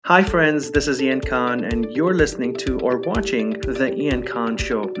Hi friends, this is Ian Khan and you're listening to or watching The Ian Khan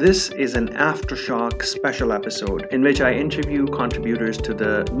Show. This is an Aftershock special episode in which I interview contributors to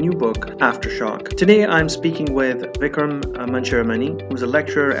the new book Aftershock. Today I'm speaking with Vikram Mansharamani, who's a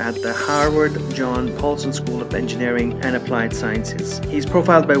lecturer at the Harvard John Paulson School of Engineering and Applied Sciences. He's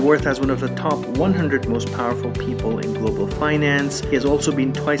profiled by Worth as one of the top 100 most powerful people in global finance. He has also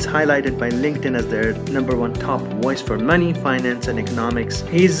been twice highlighted by LinkedIn as their #1 top voice for money, finance, and economics.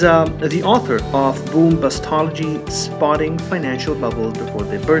 He's the author of Boom Bustology, Spotting Financial Bubbles Before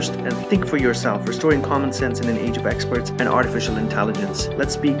They Burst, and Think for Yourself, Restoring Common Sense in an Age of Experts and Artificial Intelligence.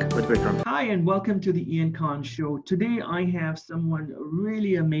 Let's speak with Vikram. Hi, and welcome to the Ian Khan Show. Today I have someone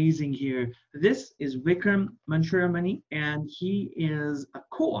really amazing here. This is Vikram Mansharamani, and he is a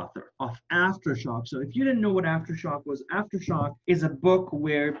co-author of Aftershock. So if you didn't know what Aftershock was, Aftershock is a book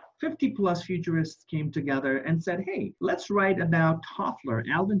where 50 plus futurists came together and said, hey, let's write about Toffler,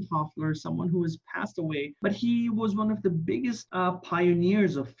 Alvin Toffler, someone who has passed away, but he was one of the biggest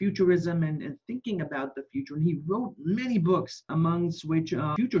pioneers of futurism and thinking about the future. And he wrote many books, amongst which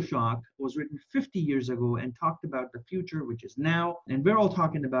Future Shock was written 50 years ago and talked about the future, which is now. And we're all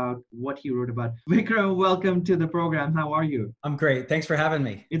talking about what he wrote about. Vikram, welcome to the program. How are you? I'm great. Thanks for having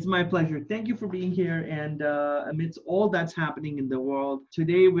me. It's my pleasure. Thank you for being here. And amidst all that's happening in the world,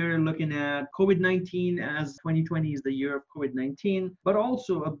 today we're looking at COVID-19, as 2020 is the year of COVID-19, but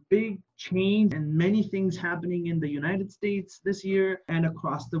also a big change and many things happening in the United States this year and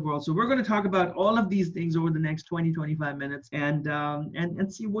across the world. So we're going to talk about all of these things over the next 25 minutes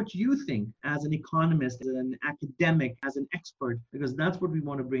and see what you think as an economist, as an academic, as an expert, because that's what we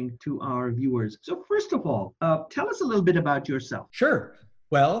want to bring to our viewers. So first of all, tell us a little bit about yourself. Sure.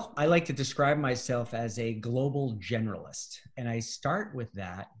 Well, I like to describe myself as a global generalist. And I start with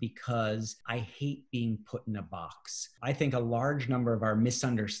that because I hate being put in a box. I think a large number of our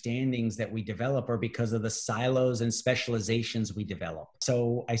misunderstandings that we develop are because of the silos and specializations we develop.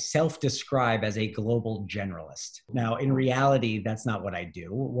 So I self-describe as a global generalist. Now, in reality, that's not what I do.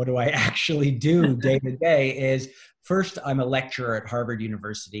 What do I actually do day to day is, first, I'm a lecturer at Harvard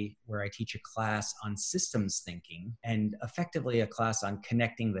University where I teach a class on systems thinking and effectively a class on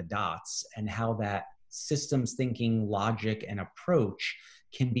connecting the dots and how that systems thinking logic and approach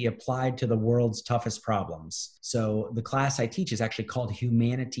can be applied to the world's toughest problems. So the class I teach is actually called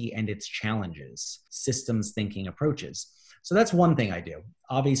Humanity and Its Challenges, Systems Thinking Approaches. So that's one thing I do.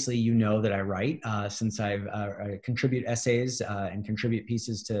 Obviously, you know that I write since I contribute essays and contribute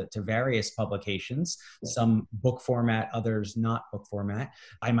pieces to various publications, some book format, others not book format.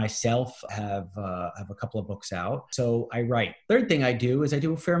 I myself have a couple of books out, so I write. Third thing I do is I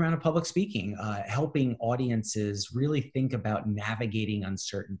do a fair amount of public speaking, helping audiences really think about navigating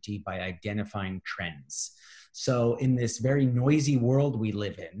uncertainty by identifying trends. So in this very noisy world we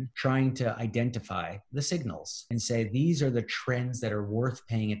live in, trying to identify the signals and say, these are the trends that are worth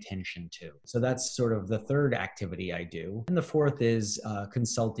paying attention to. So that's sort of the third activity I do. And the fourth is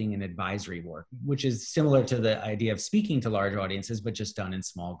consulting and advisory work, which is similar to the idea of speaking to large audiences, but just done in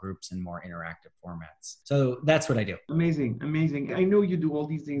small groups and more interactive formats. So that's what I do. Amazing, amazing. I know you do all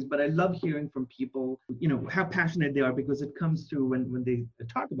these things, but I love hearing from people, you know, how passionate they are, because it comes through when they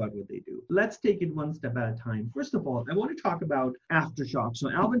talk about what they do. Let's take it one step at a time. First of all, I want to talk about Aftershock. So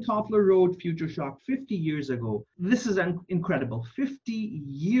Alvin Toffler wrote Future Shock 50 years ago. This is incredible. 50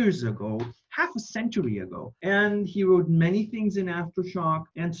 years ago, half a century ago. And he wrote many things in Aftershock.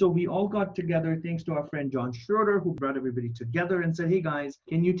 And so we all got together, thanks to our friend John Schroeder, who brought everybody together and said, hey guys,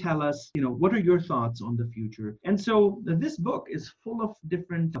 can you tell us, what are your thoughts on the future? And so this book is full of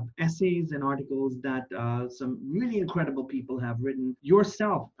different essays and articles that some really incredible people have written,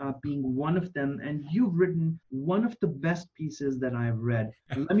 yourself being one of them. And you've written one of the best pieces that I've read.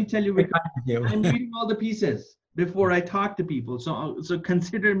 And let me tell you, I'm reading all the pieces before I talk to people. So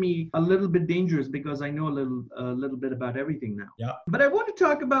consider me a little bit dangerous because I know a little bit about everything now. Yeah. But I want to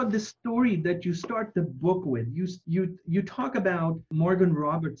talk about the story that you start the book with. You talk about Morgan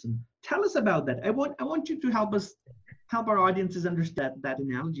Robertson. Tell us about that. I want you to help our audiences understand that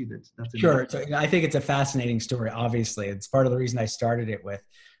analogy that's Sure. So I think it's a fascinating story. Obviously, it's part of the reason I started it with.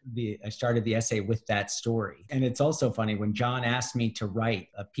 I started the essay with that story. And it's also funny, when John asked me to write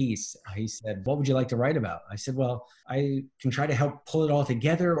a piece, he said, what would you like to write about? I said, well, I can try to help pull it all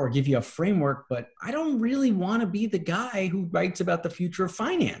together or give you a framework, but I don't really want to be the guy who writes about the future of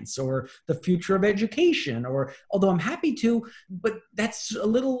finance or the future of education, or although I'm happy to, but that's a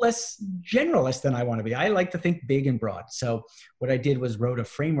little less generalist than I want to be. I like to think big and broad. So what I did was wrote a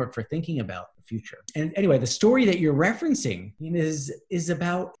framework for thinking about the future. And anyway, the story that you're referencing is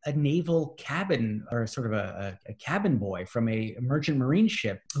about a naval cabin, or sort of a cabin boy from a merchant marine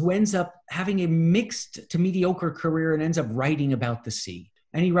ship who ends up having a mixed to mediocre career and ends up writing about the sea.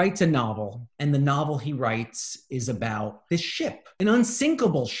 And he writes a novel, and the novel he writes is about this ship, an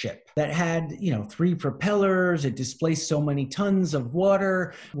unsinkable ship that had, 3 propellers. It displaced so many tons of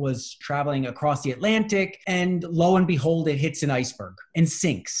water, was traveling across the Atlantic, and lo and behold, it hits an iceberg and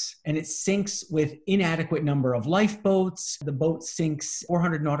sinks. And it sinks with inadequate number of lifeboats. The boat sinks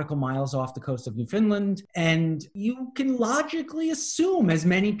 400 nautical miles off the coast of Newfoundland. And you can logically assume, as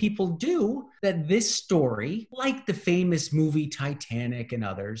many people do, that this story, like the famous movie Titanic and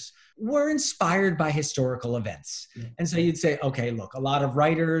others, were inspired by historical events. And so you'd say, okay, look, a lot of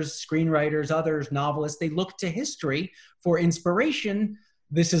writers, screenwriters, others, novelists, they look to history for inspiration.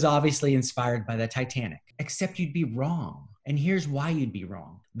 This is obviously inspired by the Titanic, except you'd be wrong. And here's why you'd be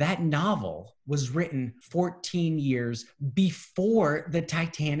wrong. That novel was written 14 years before the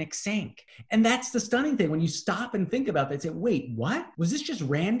Titanic sank. And that's the stunning thing. When you stop and think about that, you say, wait, what? Was this just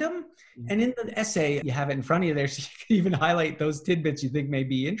random? And in the essay, you have it in front of you there, so you can even highlight those tidbits you think may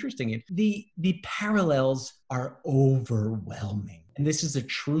be interesting. The parallels are overwhelming. And this is a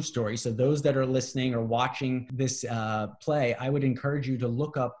true story. So those that are listening or watching this play, I would encourage you to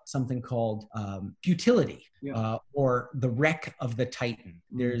look up something called Futility. Or The Wreck of the Titan.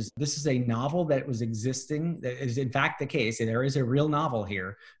 This is a novel that was existing, that is in fact the case. There is a real novel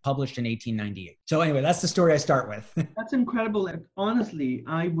here, published in 1898. So anyway, that's the story I start with. That's incredible. Honestly,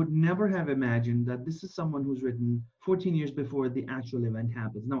 I would never have imagined that this is someone who's written 14 years before the actual event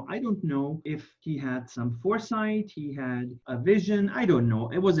happens. Now, I don't know if he had some foresight, he had a vision, I don't know.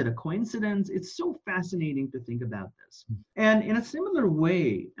 Was it a coincidence? It's so fascinating to think about this. And in a similar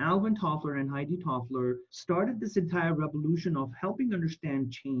way, Alvin Toffler and Heidi Toffler started this entire revolution of helping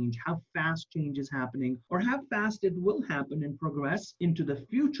understand change, how fast change is happening, or how fast it will happen and progress into the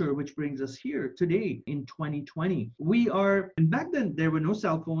future, which brings us here today in 2020. And back then there were no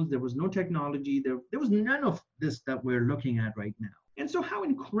cell phones, there was no technology, there was none of this that we're looking at right now. And so how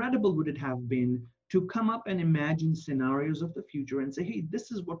incredible would it have been to come up and imagine scenarios of the future and say, hey,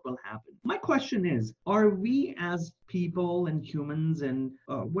 this is what will happen. My question is, are we as people and humans and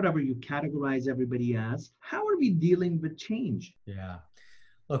whatever you categorize everybody as, how are we dealing with change? Yeah.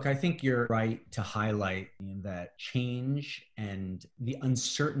 Look, I think you're right to highlight that change and the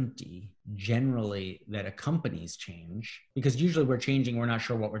uncertainty generally that accompanies change, because usually we're changing, we're not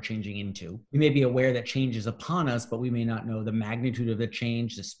sure what we're changing into. We may be aware that change is upon us, but we may not know the magnitude of the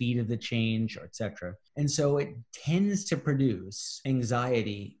change, the speed of the change, or et cetera. And so it tends to produce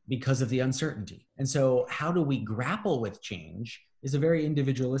anxiety because of the uncertainty. And so how do we grapple with change is a very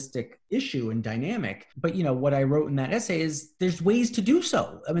individualistic issue and dynamic. But what I wrote in that essay is there's ways to do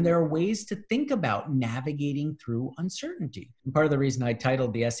so. I mean, there are ways to think about navigating through uncertainty. And part of the reason I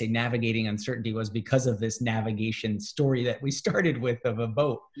titled the essay Navigating Uncertainty was because of this navigation story that we started with of a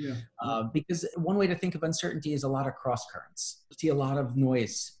boat. Because one way to think of uncertainty is a lot of cross currents. You see a lot of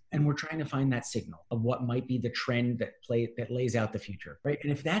noise, and we're trying to find that signal of what might be the trend that lays out the future, right?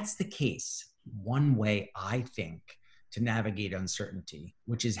 And if that's the case, one way I think to navigate uncertainty,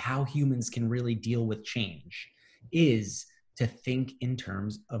 which is how humans can really deal with change, is to think in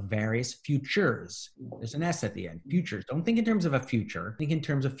terms of various futures. There's an S at the end, futures. Don't think in terms of a future, think in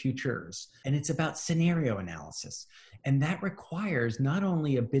terms of futures. And it's about scenario analysis. And that requires not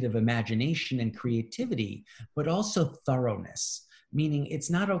only a bit of imagination and creativity, but also thoroughness. Meaning it's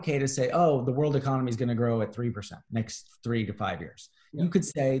not okay to say, oh, the world economy is going to grow at 3% next 3 to 5 years. You could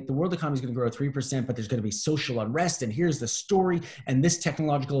say the world economy is going to grow at 3%, but there's going to be social unrest, and here's the story, and this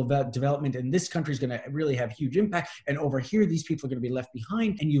technological development in this country is going to really have huge impact, and over here, these people are going to be left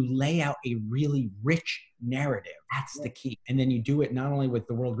behind, and you lay out a really rich narrative. That's the key. And then you do it not only with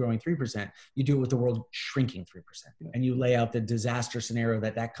the world growing 3%, you do it with the world shrinking 3%. And you lay out the disaster scenario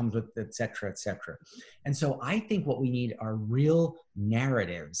that comes with, et cetera, et cetera. And so I think what we need are real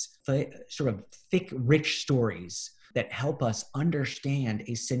narratives, sort of thick, rich stories that help us understand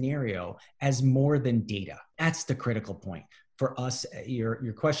a scenario as more than data. That's the critical point. For us,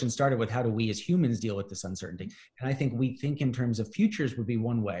 your question started with how do we as humans deal with this uncertainty? And I think we think in terms of futures would be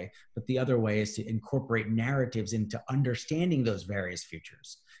one way, but the other way is to incorporate narratives into understanding those various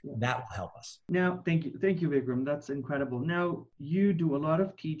futures. That will help us. Now, thank you, Vikram. That's incredible. Now, you do a lot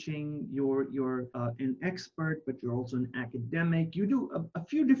of teaching. You're an expert, but you're also an academic. You do a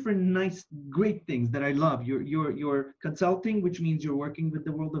few different nice, great things that I love. You're consulting, which means you're working with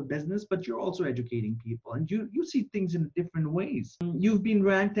the world of business, but you're also educating people, and you see things in different ways. You've been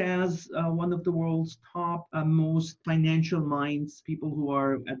ranked as one of the world's top most financial minds, people who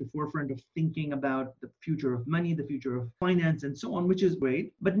are at the forefront of thinking about the future of money, the future of finance, and so on, which is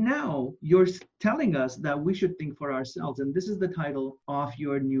great. But now you're telling us that we should think for ourselves. And this is the title of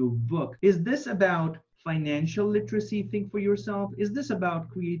your new book. Is this about financial literacy, think for yourself? Is this about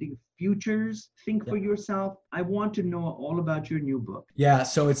creating futures, think for yourself? I want to know all about your new book. Yeah,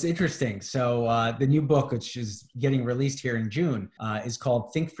 so it's interesting. So the new book, which is getting released here in June, is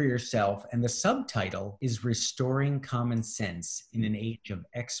called Think for Yourself. And the subtitle is Restoring Common Sense in an Age of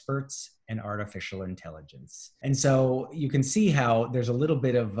Experts and Artificial Intelligence. And so you can see how there's a little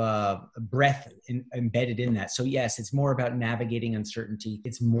bit of breadth embedded in that. So yes, it's more about navigating uncertainty.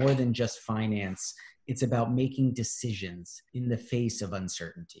 It's more than just finance. It's about making decisions in the face of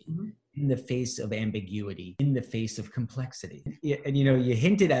uncertainty, in the face of ambiguity, in the face of complexity. And, you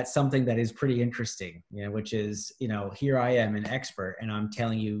hinted at something that is pretty interesting, which is, here I am, an expert, and I'm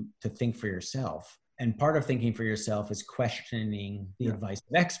telling you to think for yourself. And part of thinking for yourself is questioning the advice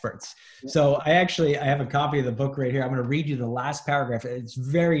of experts. So I have a copy of the book right here. I'm going to read you the last paragraph. It's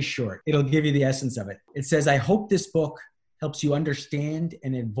very short. It'll give you the essence of it. It says, I hope this book helps you understand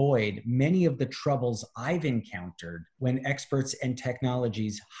and avoid many of the troubles I've encountered when experts and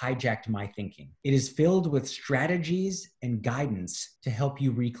technologies hijacked my thinking. It is filled with strategies and guidance to help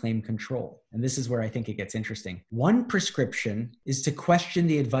you reclaim control. And this is where I think it gets interesting. One prescription is to question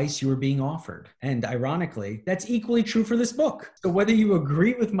the advice you are being offered. And ironically, that's equally true for this book. So whether you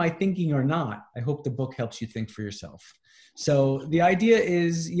agree with my thinking or not, I hope the book helps you think for yourself. So the idea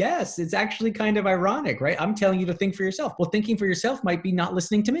is, yes, it's actually kind of ironic, right? I'm telling you to think for yourself. Well, thinking for yourself might be not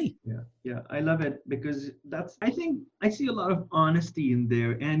listening to me. Yeah, I love it, because I think I see a lot of honesty in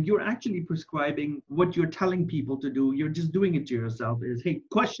there, and you're actually prescribing what you're telling people to do. You're just doing it to yourself, is, hey,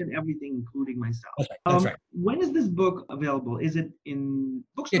 question everything, including myself. That's right. When is this book available? Is it in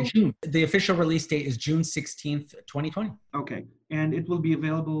bookstores? June. The official release date is June 16th, 2020. Okay. And it will be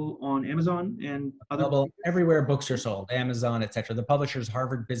available on Amazon and other everywhere books are sold, Amazon, etc. The publisher is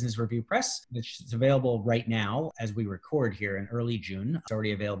Harvard Business Review Press, which is available right now as we record here in early June. It's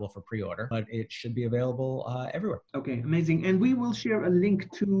already available for pre-order, but it should be available everywhere. Okay, amazing. And we will share a link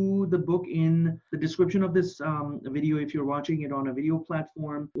to the book in the description of this video if you're watching it on a video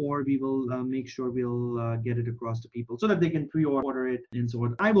platform, or we will make sure we'll get it across to people so that they can pre-order it and so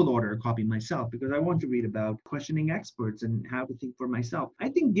on. I will order a copy myself because I want to read about questioning experts and how to think for myself. I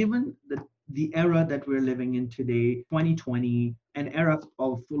think given the era that we're living in today, 2020, an era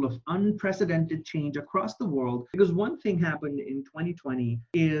full of unprecedented change across the world, because one thing happened in 2020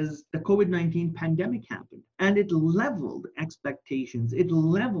 is the COVID-19 pandemic happened, and it leveled expectations. It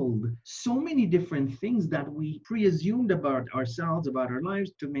leveled so many different things that we pre-assumed about ourselves, about our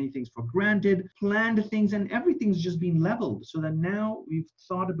lives, took many things for granted, planned things, and everything's just been leveled. So that now we've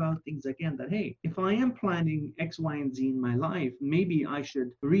thought about things again, that, hey, if I am planning X, Y, and Z in my life, maybe I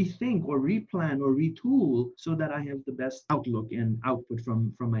should rethink or replan or retool so that I have the best outlook and output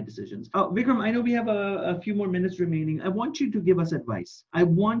from my decisions. Vikram, I know we have a few more minutes remaining. I want you to give us advice. I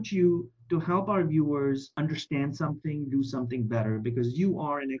want you to help our viewers understand something, do something better, because you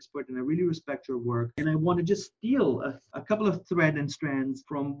are an expert and I really respect your work. And I want to just steal a couple of thread and strands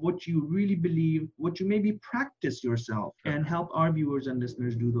from what you really believe, what you maybe practice yourself, and help our viewers and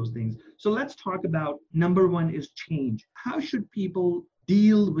listeners do those things. So let's talk about number one is change. How should people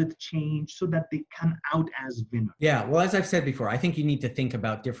deal with change so that they come out as winners? Yeah, well, as I've said before, I think you need to think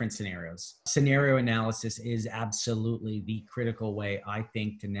about different scenarios. Scenario analysis is absolutely the critical way, I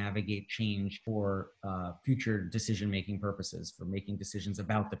think, to navigate change for future decision-making purposes, for making decisions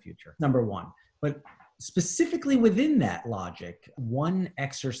about the future. Number one. But specifically within that logic, one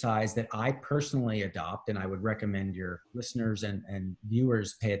exercise that I personally adopt, and I would recommend your listeners and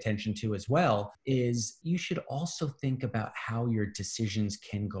viewers pay attention to as well, is you should also think about how your decisions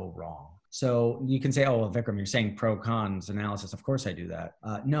can go wrong. So you can say, oh, well, Vikram, you're saying pro-cons analysis. Of course I do that.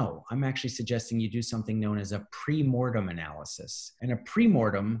 No, I'm actually suggesting you do something known as a pre-mortem analysis. And a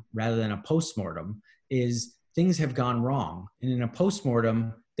pre-mortem, rather than a post-mortem, is things have gone wrong. And in a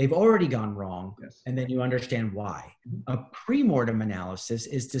post-mortem, they've already gone wrong, and then you understand why. A pre-mortem analysis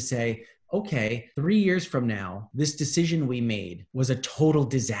is to say, okay, 3 years from now, this decision we made was a total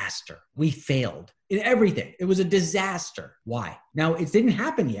disaster. We failed in everything. It was a disaster. Why? Now, it didn't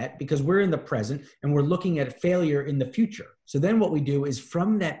happen yet because we're in the present and we're looking at failure in the future. So then what we do is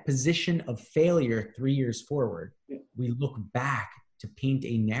from that position of failure 3 years forward, we look back to paint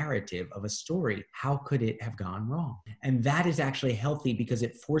a narrative of a story. How could it have gone wrong? And that is actually healthy because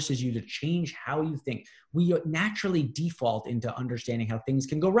it forces you to change how you think. We naturally default into understanding how things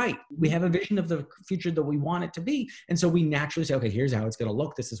can go right. We have a vision of the future that we want it to be. And so we naturally say, okay, here's how it's going to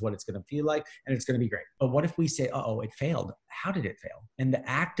look. This is what it's going to feel like. And it's going to be great. But what if we say, uh-oh, it failed? How did it fail? And the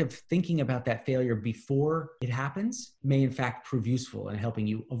act of thinking about that failure before it happens may in fact prove useful in helping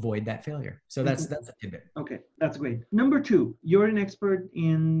you avoid that failure. So that's a tidbit. Okay, that's great. Number two, you're an expert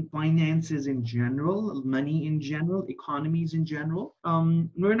in finances in general, money in general, economies in general.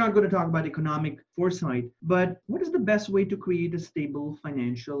 We're not going to talk about economic foresight, but what is the best way to create a stable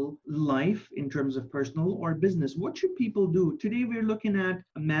financial life in terms of personal or business? What should people do? Today, we're looking at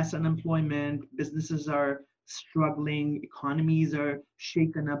mass unemployment. Businesses are struggling, economies are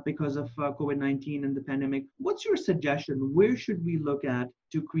shaken up because of COVID-19 and the pandemic. What's your suggestion? Where should we look at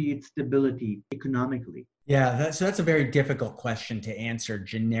to create stability economically? Yeah, so that's a very difficult question to answer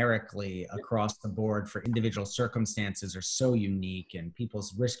generically across the board, for individual circumstances are so unique and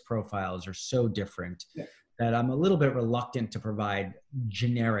people's risk profiles are so different that I'm a little bit reluctant to provide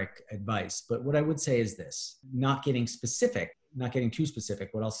generic advice. But what I would say is this, not getting too specific,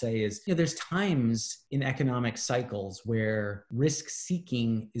 what I'll say is, there's times in economic cycles where risk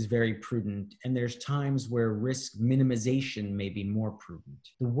seeking is very prudent, and there's times where risk minimization may be more prudent.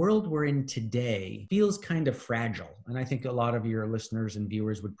 The world we're in today feels kind of fragile, and I think a lot of your listeners and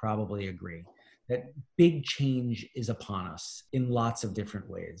viewers would probably agree that big change is upon us in lots of different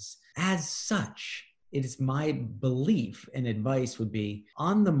ways. As such, it is my belief and advice would be,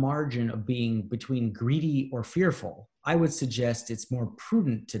 on the margin of being between greedy or fearful, I would suggest it's more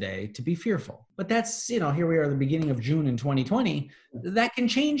prudent today to be fearful. But that's, here we are at the beginning of June in 2020. That can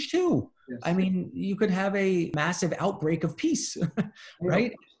change too. Yes. I mean, you could have a massive outbreak of peace,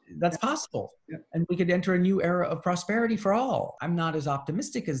 right? That's possible. Yeah. And we could enter a new era of prosperity for all. I'm not as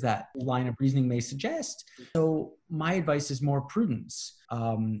optimistic as that line of reasoning may suggest. So my advice is more prudence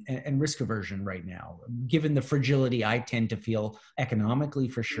and risk aversion right now, given the fragility I tend to feel economically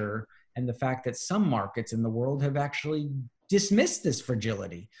for sure, and the fact that some markets in the world have actually dismissed this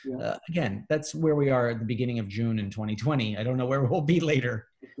fragility. Yeah. Again, that's where we are at the beginning of June in 2020. I don't know where we'll be later.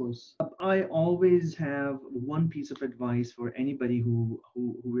 Of course. I always have one piece of advice for anybody who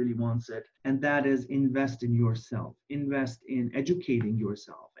really wants it, and that is invest in yourself, invest in educating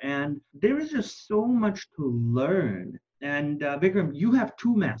yourself. And there is just so much to learn. And Vikram, you have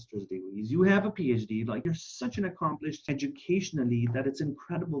 2 master's degrees, you have a PhD, like you're such an accomplished educationally that it's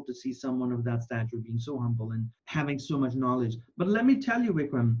incredible to see someone of that stature being so humble and having so much knowledge. But let me tell you,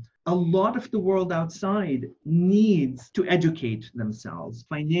 Vikram, a lot of the world outside needs to educate themselves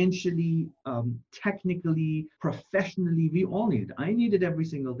financially, technically, professionally. We all need it. I need it every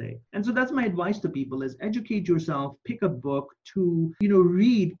single day. And so that's my advice to people is educate yourself, pick a book to,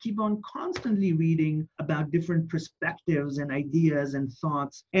 read, keep on constantly reading about different perspectives and ideas and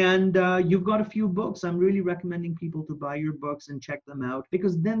thoughts. And you've got a few books. I'm really recommending people to buy your books and check them out,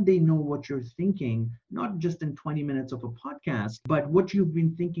 because then they know what you're thinking, not just in 20 minutes of a podcast, but what you've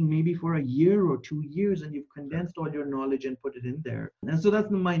been thinking maybe for a year or 2 years, and you've condensed all your knowledge and put it in there. And so that's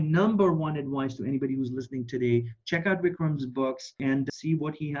my number one advice to anybody who's listening today. Check out Vikram's books and see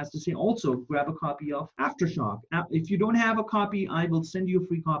what he has to say. Also, grab a copy of Aftershock. Now, if you don't have a copy, I will send you a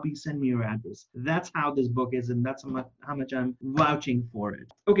free copy. Send me your address. That's how this book is, and that's how much I'm vouching for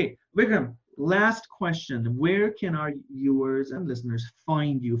it. Okay, Vikram, last question. Where can our viewers and listeners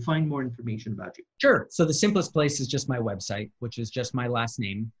find you, find more information about you? Sure. So the simplest place is just my website, which is just my last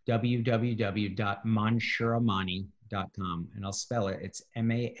name, www.mansharamani.com. And I'll spell it. It's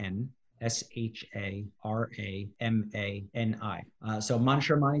MANSHARAMANI. So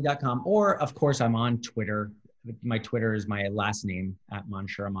mansharamani.com. Or, of course, I'm on Twitter. My Twitter is my last name at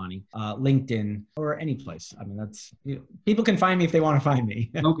Mansharamani, LinkedIn, or any place. I mean, that's, people can find me if they want to find me.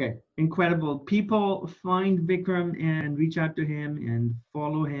 Okay, incredible. People find Vikram and reach out to him and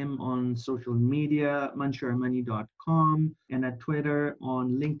follow him on social media, mansharamani.com, and at Twitter,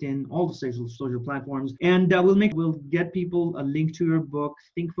 on LinkedIn, all the social platforms. And we'll get people a link to your book.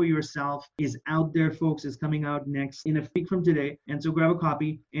 Think for Yourself is out there, folks. It's coming out next in a week from today. And so grab a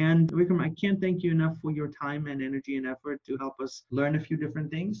copy. And Vikram, I can't thank you enough for your time and energy and effort to help us learn a few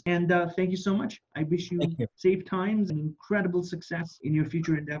different things. And thank you so much. I wish you safe times and incredible success in your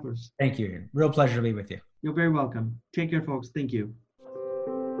future endeavors. Thank you. Real pleasure to be with you. You're very welcome. Take care, folks. Thank you.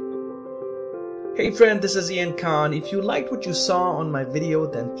 Hey friend, this is Ian Khan. If you liked what you saw on my video,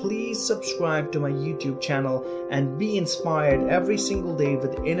 then please subscribe to my YouTube channel and be inspired every single day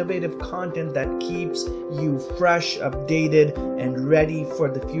with innovative content that keeps you fresh, updated, and ready for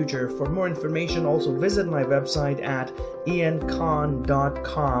the future. For more information, also visit my website at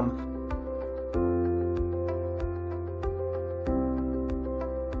iankhan.com.